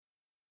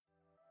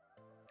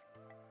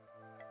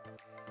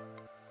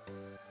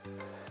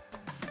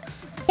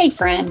Hey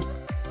friend,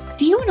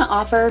 do you want to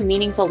offer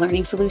meaningful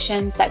learning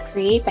solutions that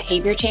create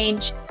behavior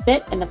change,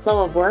 fit in the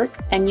flow of work,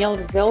 and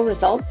yield real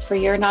results for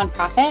your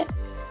nonprofit?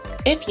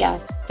 If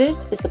yes,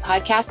 this is the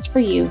podcast for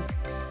you.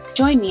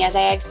 Join me as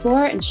I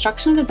explore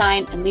instructional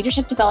design and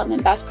leadership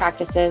development best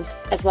practices,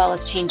 as well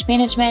as change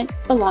management,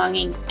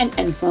 belonging, and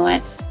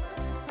influence.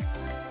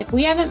 If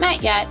we haven't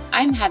met yet,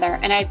 I'm Heather,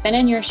 and I've been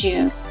in your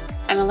shoes.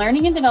 I'm a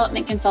learning and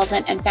development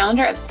consultant and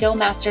founder of Skill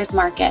Masters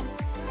Market.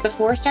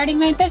 Before starting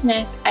my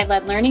business, I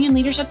led learning and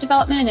leadership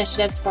development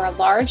initiatives for a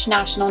large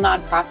national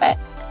nonprofit.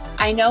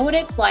 I know what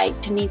it's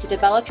like to need to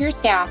develop your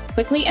staff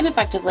quickly and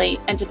effectively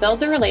and to build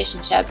the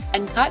relationships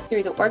and cut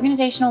through the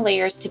organizational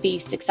layers to be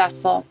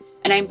successful.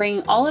 And I'm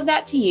bringing all of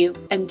that to you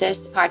in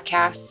this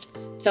podcast.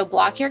 So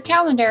block your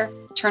calendar,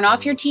 turn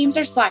off your Teams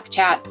or Slack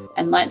chat,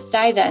 and let's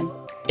dive in.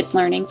 It's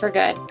learning for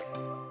good.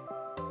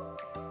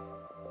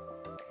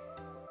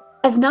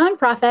 As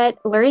nonprofit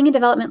learning and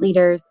development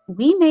leaders,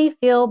 we may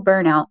feel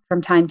burnout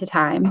from time to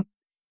time.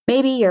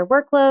 Maybe your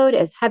workload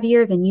is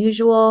heavier than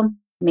usual.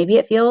 Maybe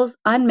it feels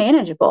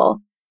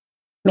unmanageable.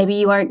 Maybe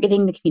you aren't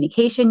getting the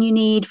communication you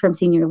need from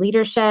senior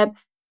leadership,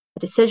 a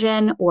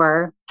decision,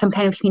 or some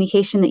kind of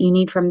communication that you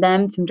need from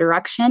them, some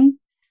direction.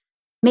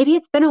 Maybe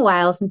it's been a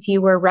while since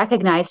you were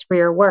recognized for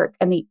your work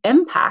and the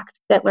impact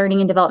that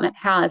learning and development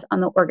has on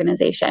the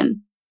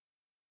organization.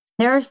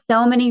 There are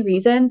so many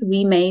reasons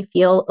we may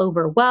feel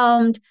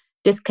overwhelmed,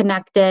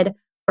 disconnected,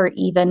 or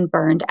even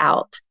burned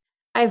out.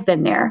 I've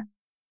been there.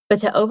 But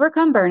to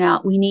overcome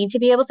burnout, we need to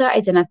be able to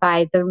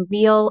identify the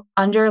real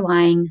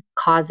underlying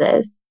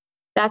causes.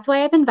 That's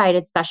why I've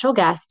invited special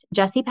guest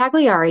Jessie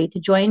Pagliari to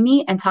join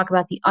me and talk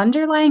about the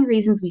underlying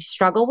reasons we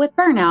struggle with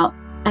burnout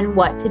and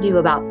what to do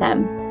about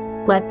them.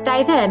 Let's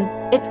dive in.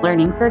 It's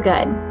Learning for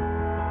Good.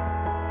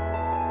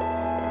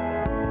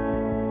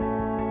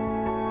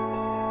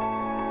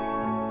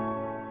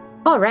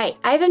 All right,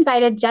 I've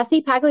invited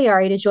Jessie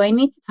Pagliari to join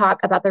me to talk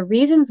about the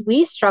reasons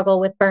we struggle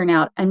with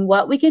burnout and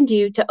what we can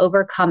do to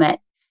overcome it.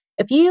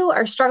 If you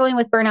are struggling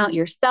with burnout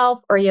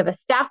yourself, or you have a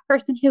staff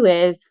person who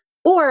is,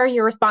 or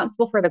you're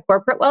responsible for the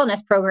corporate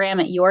wellness program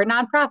at your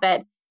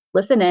nonprofit,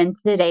 listen in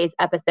to today's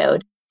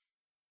episode.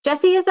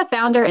 Jessie is the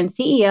founder and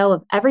CEO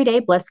of Everyday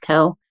Bliss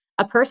Co.,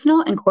 a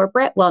personal and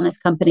corporate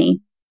wellness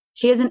company.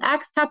 She is an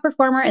ex-top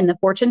performer in the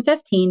Fortune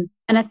 15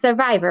 and a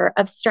survivor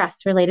of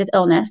stress-related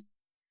illness.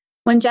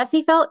 When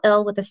Jessie fell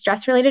ill with a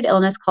stress-related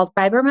illness called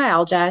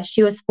fibromyalgia,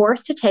 she was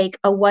forced to take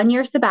a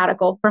 1-year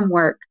sabbatical from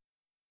work.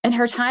 In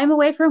her time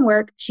away from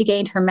work, she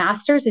gained her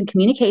master's in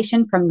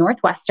communication from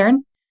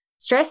Northwestern,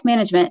 stress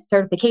management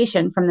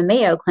certification from the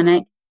Mayo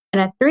Clinic,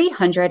 and a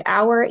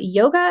 300-hour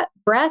yoga,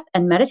 breath,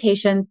 and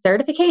meditation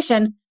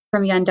certification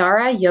from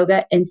Yandara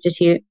Yoga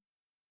Institute.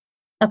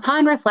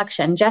 Upon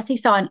reflection, Jessie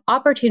saw an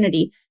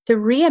opportunity to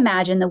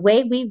reimagine the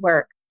way we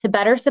work to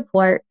better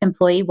support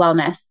employee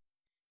wellness.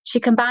 She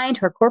combined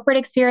her corporate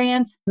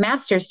experience,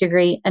 master's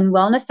degree, and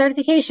wellness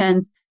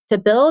certifications to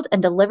build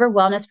and deliver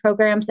wellness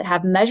programs that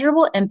have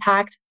measurable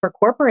impact for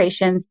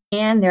corporations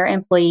and their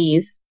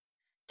employees.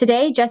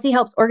 Today, Jessie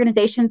helps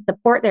organizations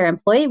support their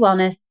employee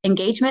wellness,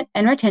 engagement,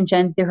 and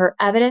retention through her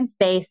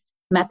evidence-based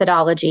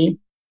methodology.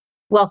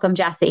 Welcome,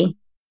 Jessie.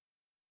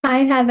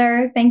 Hi,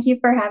 Heather. Thank you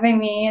for having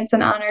me. It's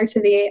an honor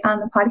to be on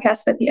the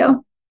podcast with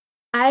you.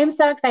 I'm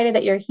so excited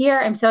that you're here.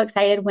 I'm so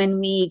excited when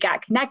we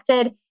got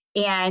connected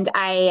and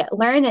I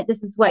learned that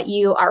this is what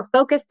you are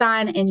focused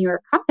on in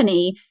your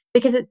company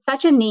because it's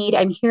such a need.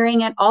 I'm hearing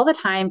it all the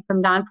time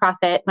from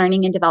nonprofit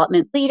learning and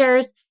development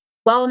leaders,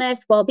 wellness,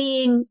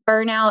 well-being,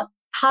 burnout,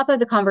 top of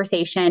the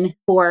conversation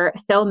for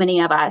so many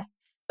of us.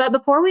 But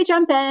before we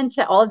jump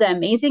into all of the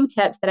amazing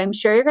tips that I'm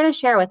sure you're going to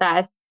share with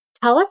us,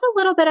 tell us a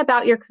little bit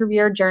about your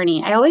career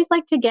journey. I always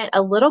like to get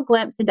a little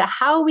glimpse into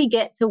how we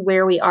get to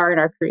where we are in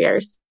our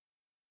careers.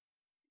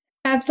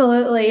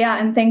 Absolutely. Yeah.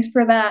 And thanks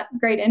for that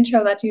great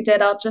intro that you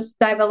did. I'll just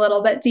dive a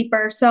little bit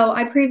deeper. So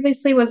I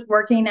previously was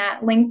working at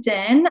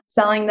LinkedIn,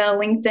 selling the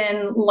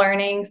LinkedIn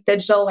Learning's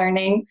digital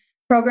learning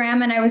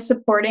program. And I was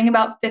supporting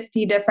about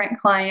 50 different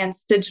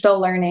clients'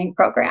 digital learning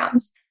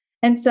programs.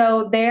 And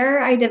so there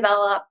I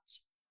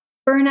developed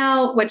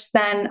burnout, which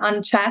then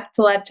unchecked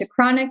led to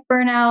chronic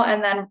burnout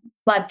and then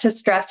led to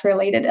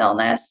stress-related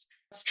illness.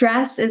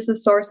 Stress is the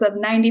source of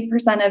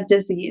 90% of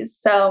disease.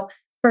 So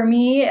for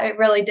me, it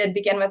really did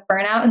begin with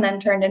burnout and then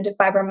turned into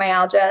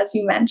fibromyalgia, as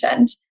you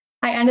mentioned.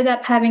 I ended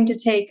up having to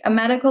take a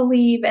medical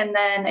leave and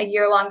then a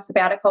year-long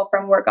sabbatical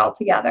from work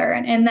altogether.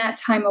 And in that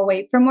time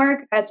away from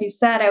work, as you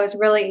said, I was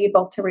really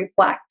able to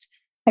reflect.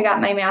 I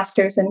got my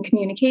master's in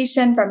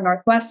communication from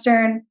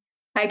Northwestern.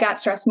 I got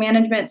stress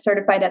management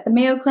certified at the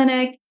Mayo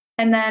Clinic.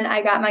 And then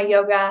I got my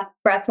yoga,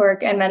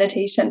 breathwork, and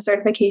meditation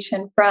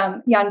certification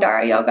from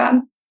Yandara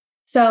Yoga.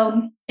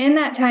 So in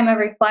that time of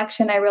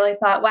reflection, I really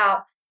thought,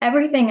 wow,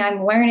 everything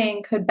I'm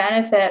learning could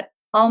benefit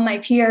all my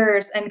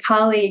peers and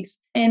colleagues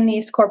in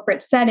these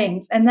corporate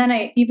settings. And then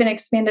I even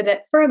expanded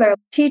it further.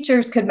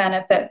 Teachers could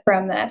benefit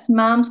from this.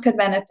 Moms could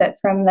benefit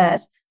from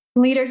this.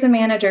 Leaders and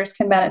managers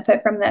can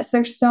benefit from this.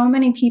 There's so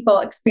many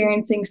people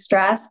experiencing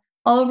stress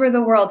all over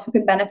the world who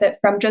could benefit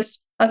from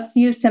just a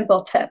few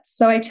simple tips.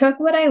 So I took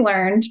what I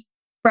learned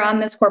from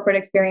this corporate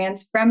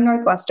experience from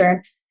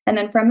Northwestern and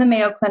then from the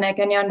Mayo Clinic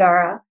in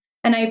Yandara,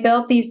 and I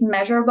built these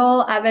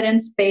measurable,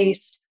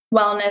 evidence-based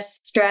wellness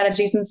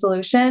strategies and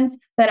solutions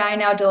that I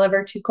now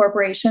deliver to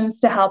corporations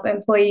to help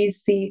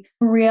employees see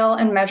real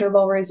and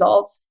measurable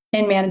results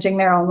in managing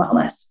their own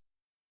wellness.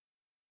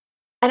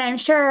 And I'm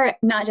sure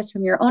not just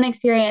from your own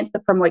experience,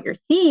 but from what you're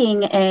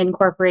seeing in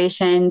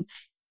corporations,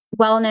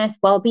 wellness,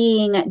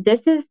 well-being,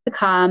 this has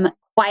become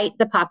quite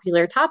the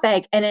popular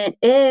topic, and it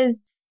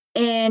is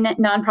in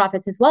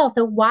nonprofits as well.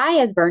 So why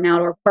is burnout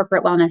or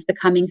corporate wellness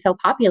becoming so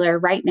popular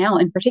right now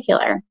in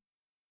particular?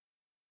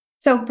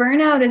 So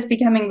burnout is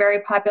becoming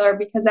very popular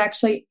because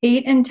actually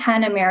 8 in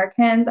 10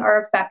 Americans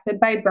are affected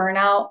by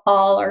burnout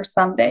all or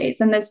some days.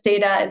 And this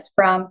data is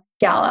from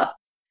Gallup.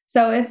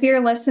 So if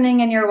you're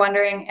listening and you're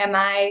wondering, am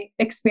I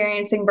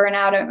experiencing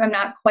burnout? I'm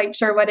not quite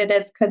sure what it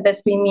is. Could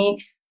this be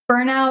me?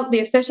 Burnout, the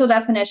official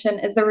definition,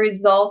 is the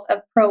result of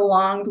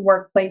prolonged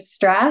workplace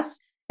stress.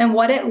 And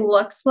what it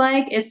looks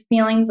like is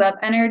feelings of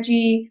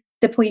energy,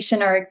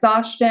 depletion or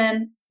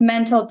exhaustion,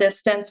 mental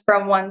distance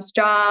from one's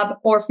job,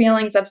 or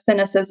feelings of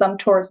cynicism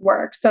towards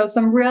work. So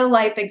some real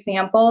life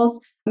examples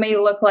may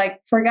look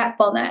like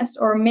forgetfulness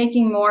or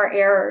making more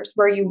errors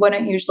where you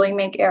wouldn't usually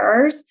make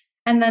errors.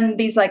 And then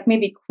these like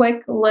maybe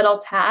quick little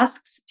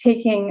tasks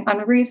taking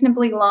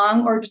unreasonably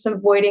long or just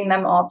avoiding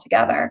them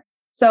altogether.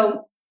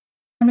 So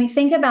when we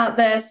think about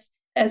this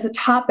as a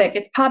topic,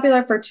 it's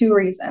popular for 2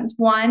 reasons.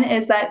 One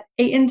is that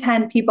 8 in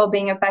 10 people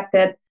being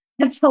affected,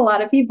 it's a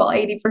lot of people,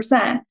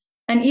 80%.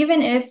 And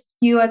even if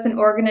you as an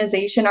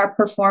organization are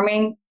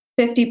performing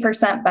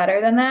 50%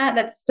 better than that,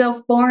 that's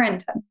still 4 in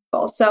 10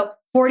 people. So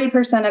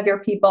 40% of your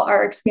people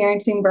are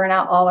experiencing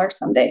burnout all or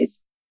some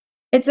days.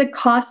 It's a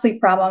costly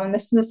problem. And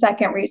this is the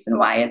second reason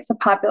why it's a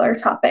popular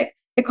topic.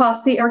 It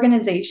costs the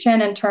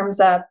organization in terms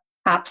of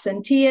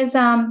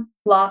absenteeism,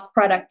 lost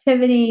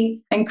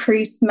productivity,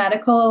 increased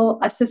medical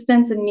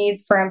assistance and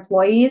needs for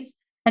employees.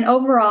 And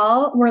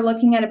overall, we're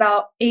looking at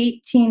about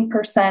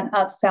 18%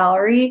 of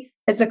salary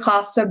is the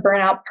cost of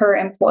burnout per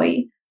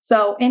employee.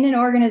 So in an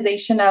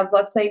organization of,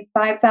 let's say,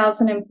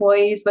 5,000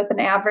 employees with an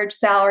average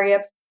salary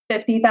of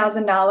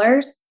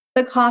 $50,000,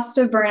 the cost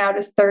of burnout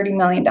is $30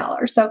 million.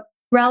 So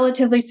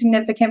relatively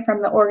significant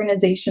from the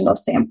organizational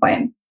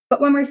standpoint. But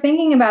when we're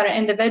thinking about an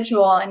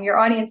individual and your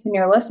audience and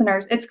your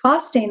listeners, it's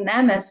costing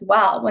them as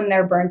well when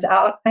they're burnt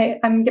out.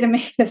 I'm going to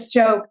make this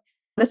joke.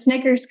 The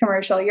Snickers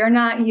commercial, you're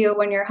not you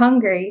when you're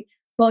hungry.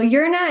 Well,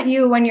 you're not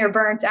you when you're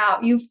burnt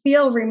out. You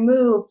feel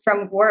removed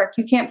from work.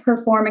 You can't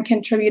perform and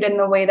contribute in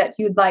the way that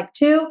you'd like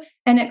to.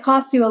 And it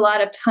costs you a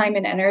lot of time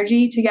and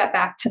energy to get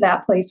back to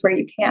that place where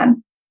you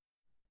can.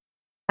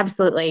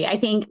 Absolutely. I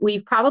think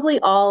we've probably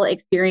all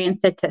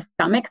experienced it to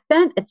some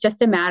extent. It's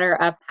just a matter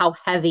of how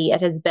heavy it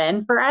has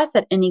been for us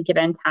at any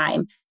given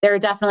time. There are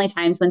definitely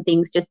times when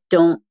things just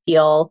don't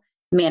feel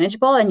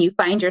manageable and you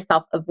find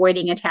yourself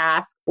avoiding a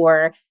task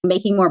or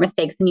making more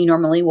mistakes than you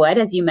normally would,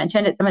 as you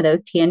mentioned, at some of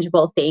those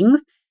tangible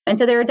things. And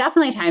so there are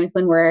definitely times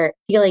when we're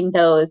feeling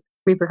those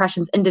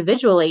repercussions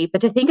individually,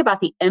 but to think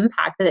about the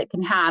impact that it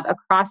can have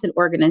across an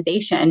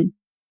organization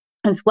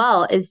as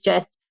well is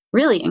just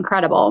really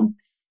incredible.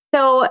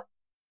 So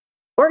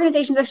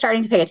organizations are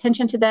starting to pay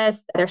attention to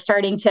this. They're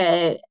starting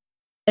to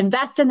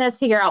invest in this,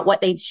 figure out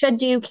what they should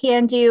do,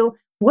 can do.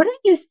 What are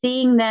you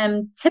seeing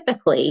them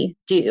typically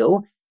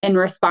do in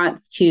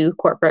response to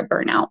corporate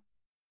burnout?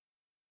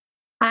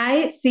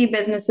 I see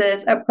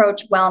businesses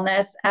approach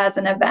wellness as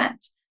an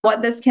event.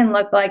 What this can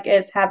look like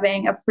is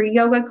having a free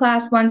yoga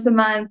class once a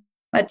month,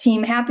 a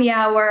team happy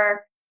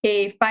hour,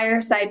 a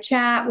fireside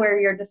chat where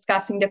you're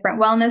discussing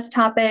different wellness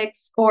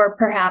topics, or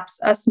perhaps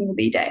a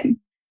smoothie day.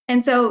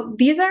 And so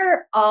these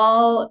are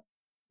all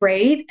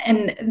great,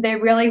 and they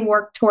really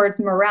work towards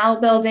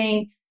morale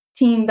building,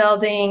 team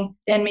building,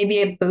 and maybe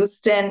a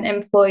boost in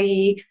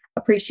employee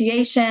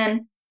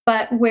appreciation.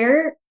 But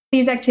where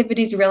these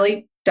activities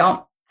really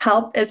don't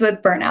help is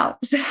with burnout.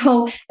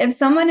 So if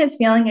someone is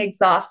feeling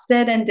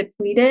exhausted and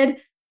depleted,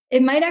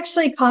 it might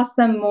actually cost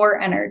them more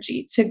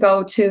energy to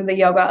go to the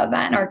yoga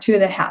event or to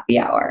the happy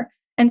hour.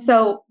 And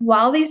so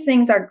while these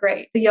things are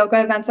great, the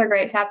yoga events are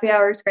great, happy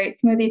hour is great,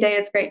 smoothie day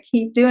is great,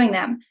 keep doing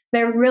them.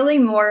 They're really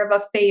more of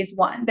a phase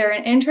 1. They're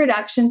an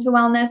introduction to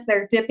wellness.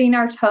 They're dipping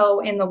our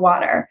toe in the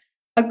water.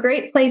 A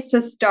great place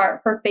to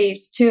start for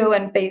phase 2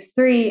 and phase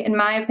 3, in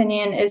my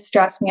opinion, is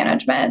stress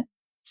management.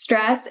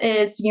 Stress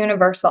is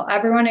universal.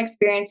 Everyone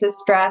experiences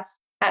stress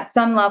at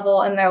some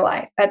level in their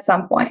life at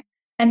some point.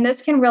 And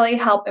this can really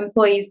help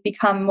employees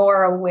become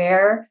more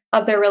aware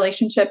of their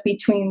relationship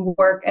between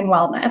work and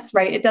wellness,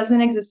 right? It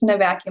doesn't exist in a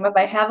vacuum. If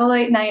I have a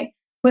late night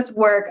with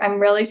work, I'm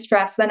really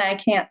stressed, then I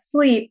can't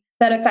sleep.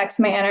 That affects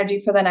my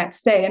energy for the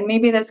next day. And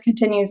maybe this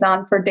continues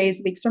on for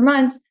days, weeks, or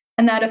months,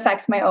 and that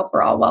affects my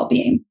overall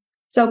well-being.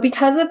 So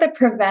because of the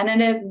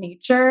preventative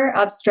nature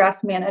of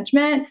stress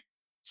management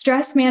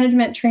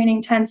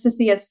training tends to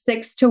see a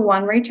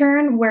 6-to-1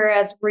 return,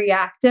 whereas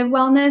reactive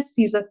wellness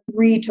sees a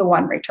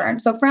 3-to-1 return.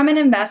 So from an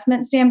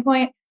investment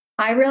standpoint,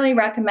 I really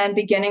recommend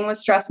beginning with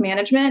stress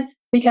management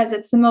because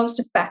it's the most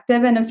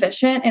effective and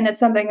efficient, and it's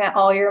something that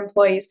all your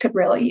employees could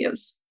really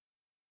use.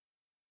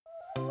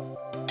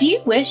 Do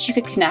you wish you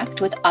could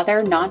connect with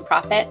other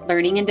nonprofit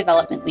learning and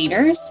development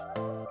leaders?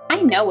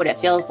 I know what it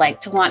feels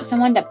like to want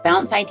someone to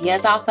bounce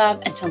ideas off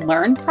of and to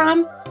learn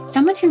from,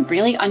 someone who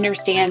really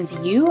understands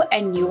you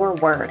and your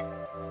work.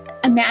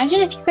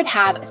 Imagine if you could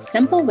have a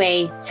simple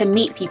way to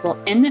meet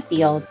people in the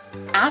field,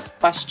 ask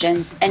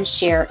questions, and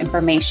share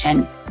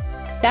information.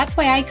 That's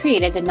why I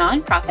created the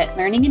Nonprofit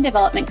Learning and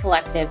Development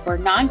Collective, where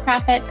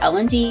nonprofit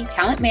L&D,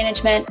 talent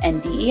management,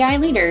 and DEI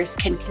leaders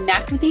can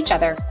connect with each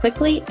other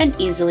quickly and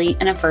easily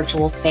in a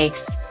virtual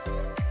space.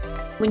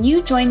 When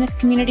you join this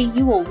community,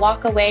 you will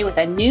walk away with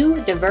a new,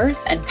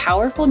 diverse, and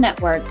powerful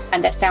network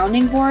and a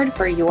sounding board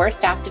for your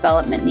staff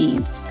development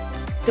needs.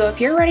 So if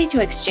you're ready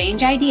to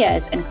exchange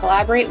ideas and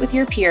collaborate with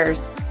your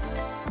peers,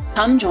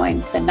 come join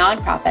the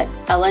Nonprofit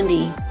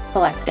L&D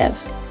Collective.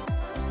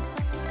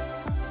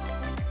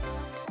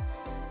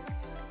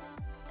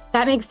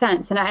 That makes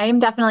sense. And I am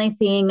definitely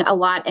seeing a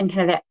lot in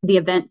kind of the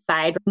event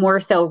side, more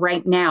so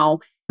right now.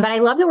 But I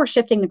love that we're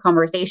shifting the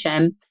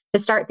conversation to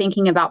start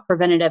thinking about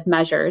preventative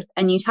measures.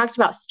 And you talked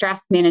about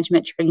stress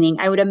management training.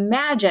 I would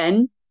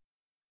imagine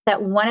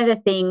that one of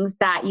the things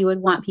that you would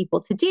want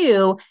people to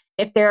do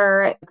if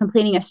they're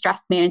completing a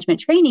stress management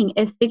training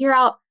is figure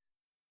out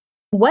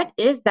what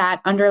is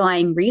that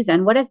underlying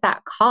reason? What is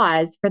that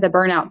cause for the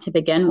burnout to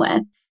begin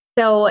with?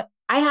 So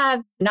I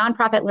have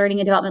nonprofit learning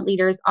and development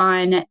leaders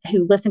on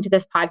who listen to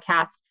this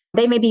podcast.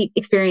 They may be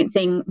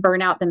experiencing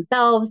burnout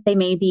themselves. They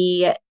may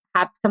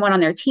have someone on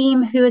their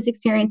team who is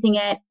experiencing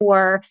it,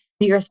 or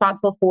be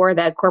responsible for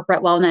the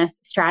corporate wellness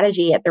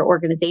strategy at their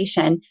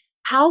organization.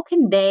 How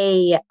can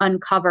they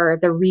uncover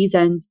the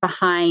reasons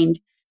behind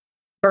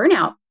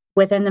burnout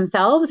within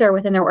themselves or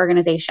within their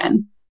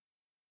organization?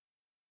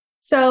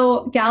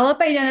 So Gallup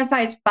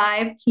identifies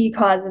 5 key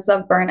causes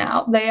of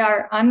burnout. They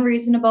are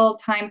unreasonable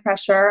time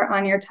pressure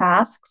on your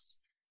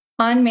tasks,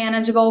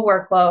 unmanageable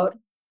workload,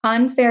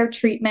 unfair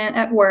treatment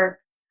at work,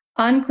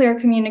 unclear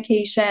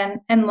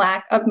communication, and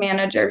lack of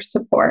manager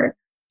support.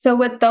 So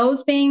with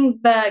those being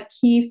the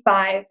key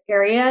 5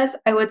 areas,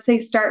 I would say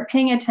start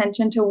paying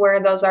attention to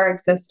where those are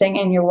existing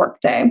in your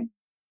workday.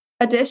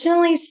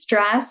 Additionally,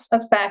 stress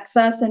affects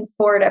us in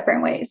 4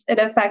 different ways. It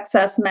affects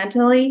us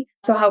mentally,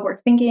 so how we're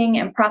thinking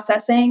and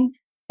processing.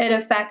 It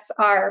affects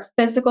our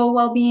physical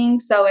well-being,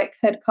 so it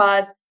could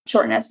cause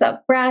shortness of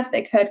breath.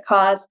 It could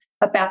cause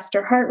a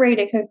faster heart rate.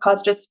 It could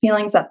cause just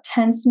feelings of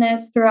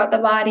tenseness throughout the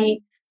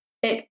body.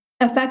 It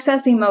affects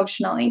us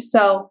emotionally,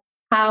 so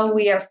how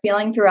we are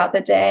feeling throughout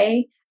the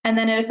day. And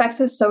then it affects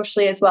us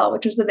socially as well,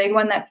 which is a big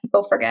one that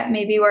people forget.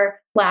 Maybe we're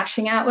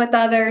lashing out with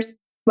others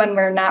when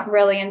we're not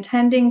really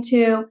intending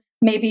to.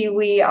 Maybe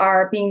we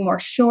are being more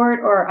short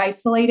or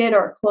isolated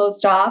or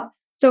closed off.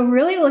 So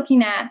really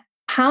looking at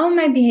how am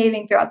I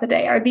behaving throughout the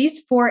day? Are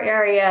these 4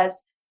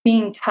 areas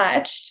being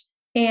touched?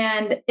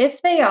 And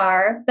if they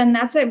are, then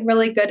that's a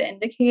really good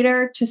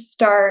indicator to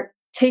start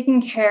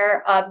taking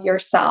care of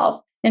yourself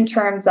in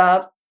terms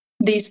of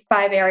these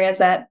 5 areas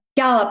that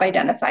Gallup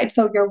identified.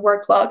 So your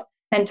workload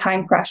and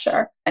time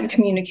pressure and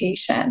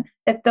communication.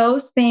 If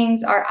those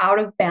things are out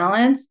of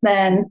balance,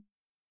 then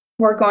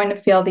we're going to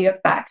feel the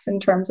effects in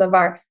terms of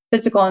our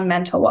physical and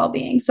mental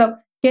well-being. So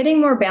getting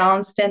more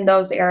balanced in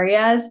those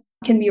areas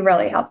can be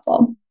really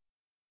helpful.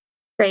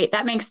 Great.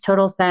 That makes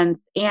total sense.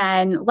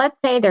 And let's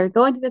say they're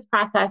going through this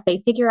process,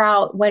 they figure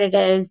out what it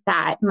is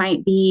that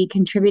might be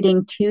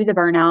contributing to the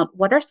burnout.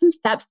 What are some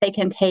steps they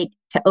can take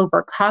to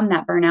overcome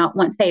that burnout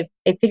once they've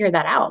figured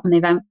that out and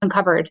they've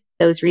uncovered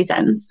those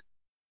reasons?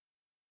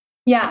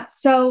 Yeah.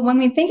 So when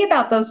we think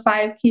about those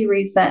 5 key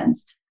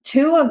reasons,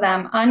 2 of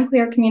them,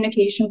 unclear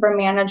communication from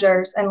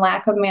managers and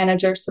lack of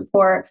manager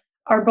support,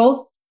 are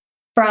both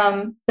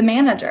from the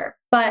manager.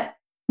 But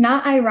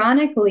not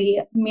ironically,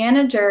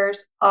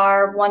 managers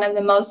are one of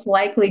the most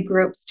likely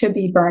groups to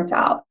be burnt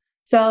out.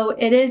 So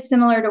it is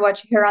similar to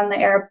what you hear on the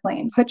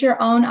airplane. Put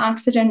your own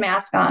oxygen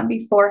mask on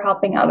before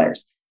helping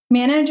others.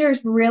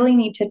 Managers really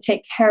need to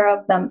take care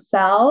of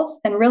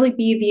themselves and really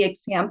be the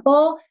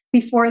example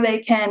before they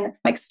can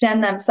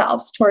extend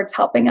themselves towards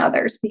helping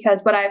others.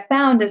 Because what I've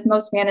found is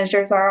most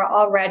managers are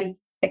already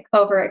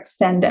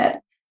overextended.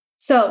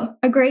 So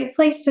a great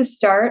place to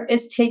start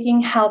is taking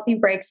healthy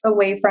breaks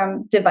away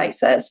from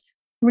devices.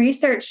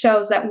 Research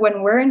shows that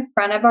when we're in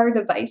front of our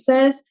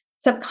devices,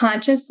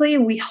 subconsciously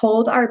we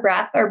hold our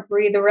breath or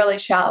breathe really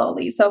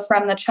shallowly. So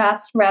from the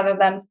chest rather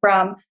than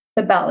from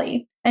the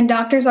belly. And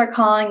doctors are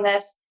calling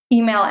this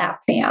email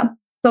apnea.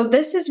 So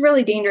this is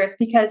really dangerous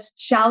because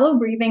shallow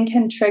breathing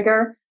can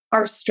trigger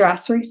our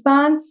stress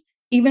response,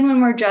 even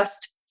when we're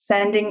just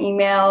sending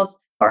emails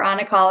or on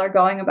a call or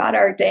going about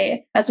our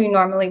day as we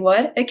normally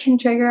would. It can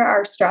trigger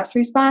our stress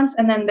response.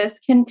 And then this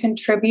can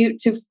contribute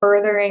to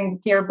furthering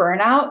your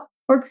burnout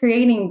or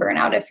creating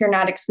burnout if you're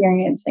not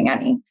experiencing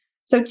any.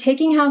 So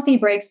taking healthy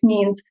breaks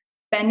means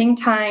spending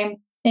time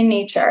in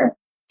nature,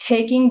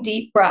 taking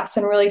deep breaths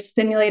and really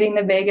stimulating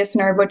the vagus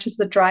nerve, which is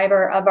the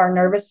driver of our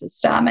nervous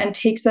system and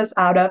takes us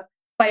out of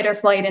fight or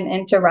flight and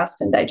into rest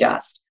and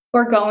digest,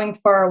 or going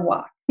for a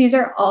walk. These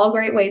are all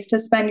great ways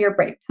to spend your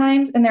break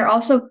times, and they're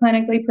also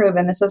clinically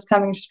proven. This is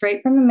coming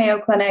straight from the Mayo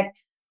Clinic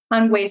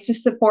on ways to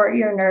support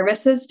your nervous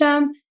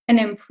system and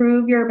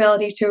improve your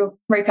ability to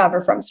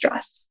recover from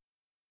stress.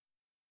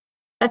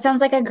 That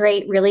sounds like a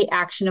great, really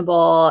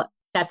actionable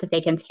step that they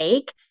can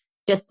take,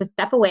 just to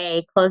step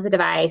away, close the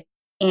device,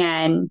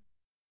 and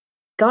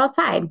go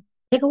outside,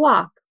 take a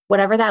walk,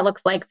 whatever that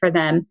looks like for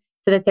them,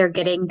 so that they're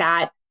getting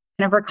that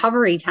kind of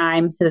recovery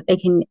time so that they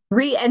can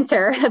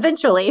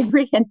eventually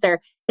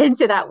re-enter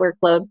into that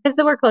workload, because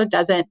the workload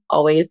doesn't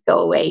always go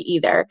away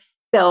either.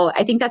 So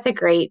I think that's a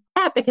great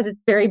step because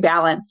it's very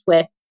balanced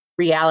with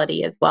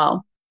reality as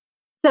well.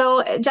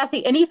 So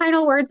Jessie, any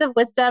final words of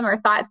wisdom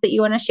or thoughts that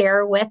you want to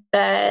share with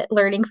the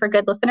Learning for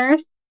Good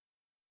listeners?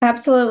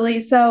 Absolutely.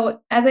 So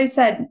as I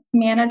said,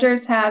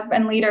 managers have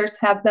and leaders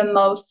have the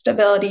most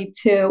ability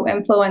to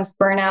influence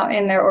burnout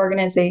in their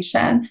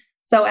organization.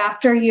 So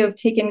after you have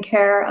taken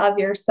care of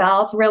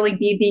yourself, really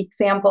be the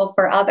example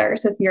for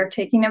others. If you're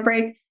taking a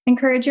break,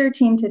 encourage your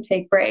team to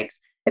take breaks.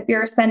 If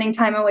you're spending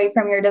time away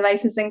from your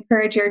devices,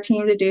 encourage your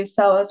team to do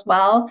so as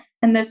well.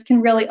 And this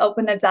can really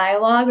open a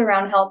dialogue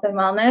around health and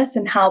wellness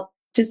and help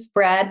to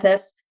spread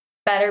this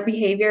better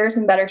behaviors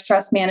and better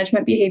stress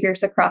management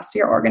behaviors across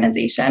your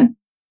organization.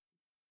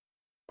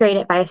 Great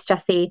advice,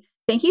 Jessie.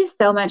 Thank you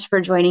so much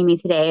for joining me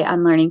today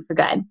on Learning for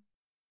Good.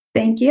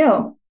 Thank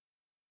you.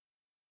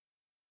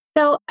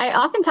 So I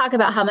often talk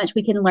about how much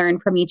we can learn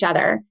from each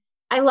other.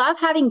 I love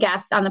having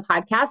guests on the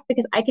podcast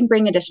because I can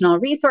bring additional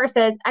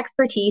resources,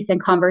 expertise,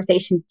 and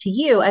conversations to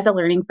you as a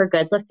Learning for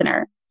Good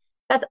listener.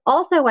 That's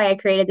also why I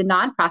created the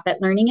nonprofit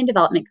Learning and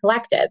Development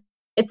Collective.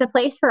 It's a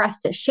place for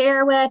us to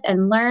share with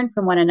and learn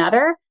from one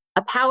another,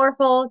 a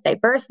powerful,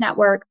 diverse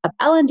network of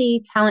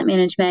L&D, talent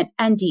management,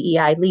 and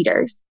DEI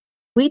leaders.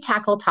 We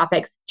tackle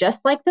topics just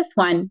like this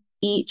one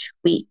each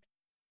week.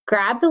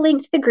 Grab the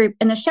link to the group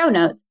in the show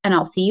notes, and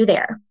I'll see you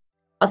there.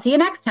 I'll see you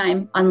next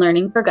time on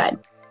Learning for Good.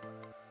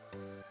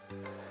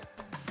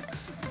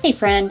 Hey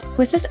friend,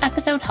 was this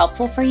episode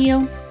helpful for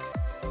you?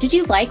 Did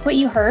you like what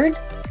you heard?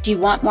 Do you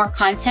want more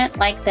content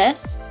like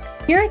this?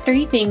 Here are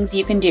 3 things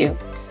you can do.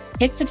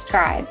 Hit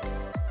subscribe.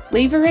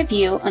 Leave a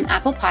review on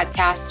Apple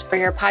Podcasts or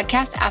your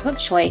podcast app of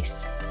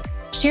choice.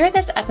 Share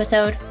this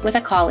episode with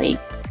a colleague.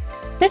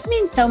 This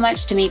means so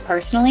much to me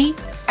personally.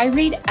 I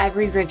read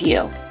every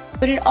review,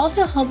 but it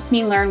also helps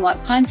me learn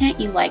what content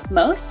you like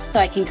most so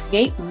I can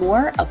create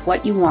more of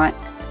what you want.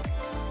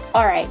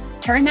 All right,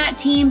 turn that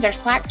Teams or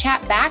Slack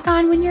chat back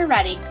on when you're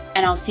ready,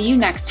 and I'll see you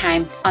next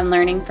time on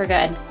Learning for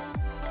Good.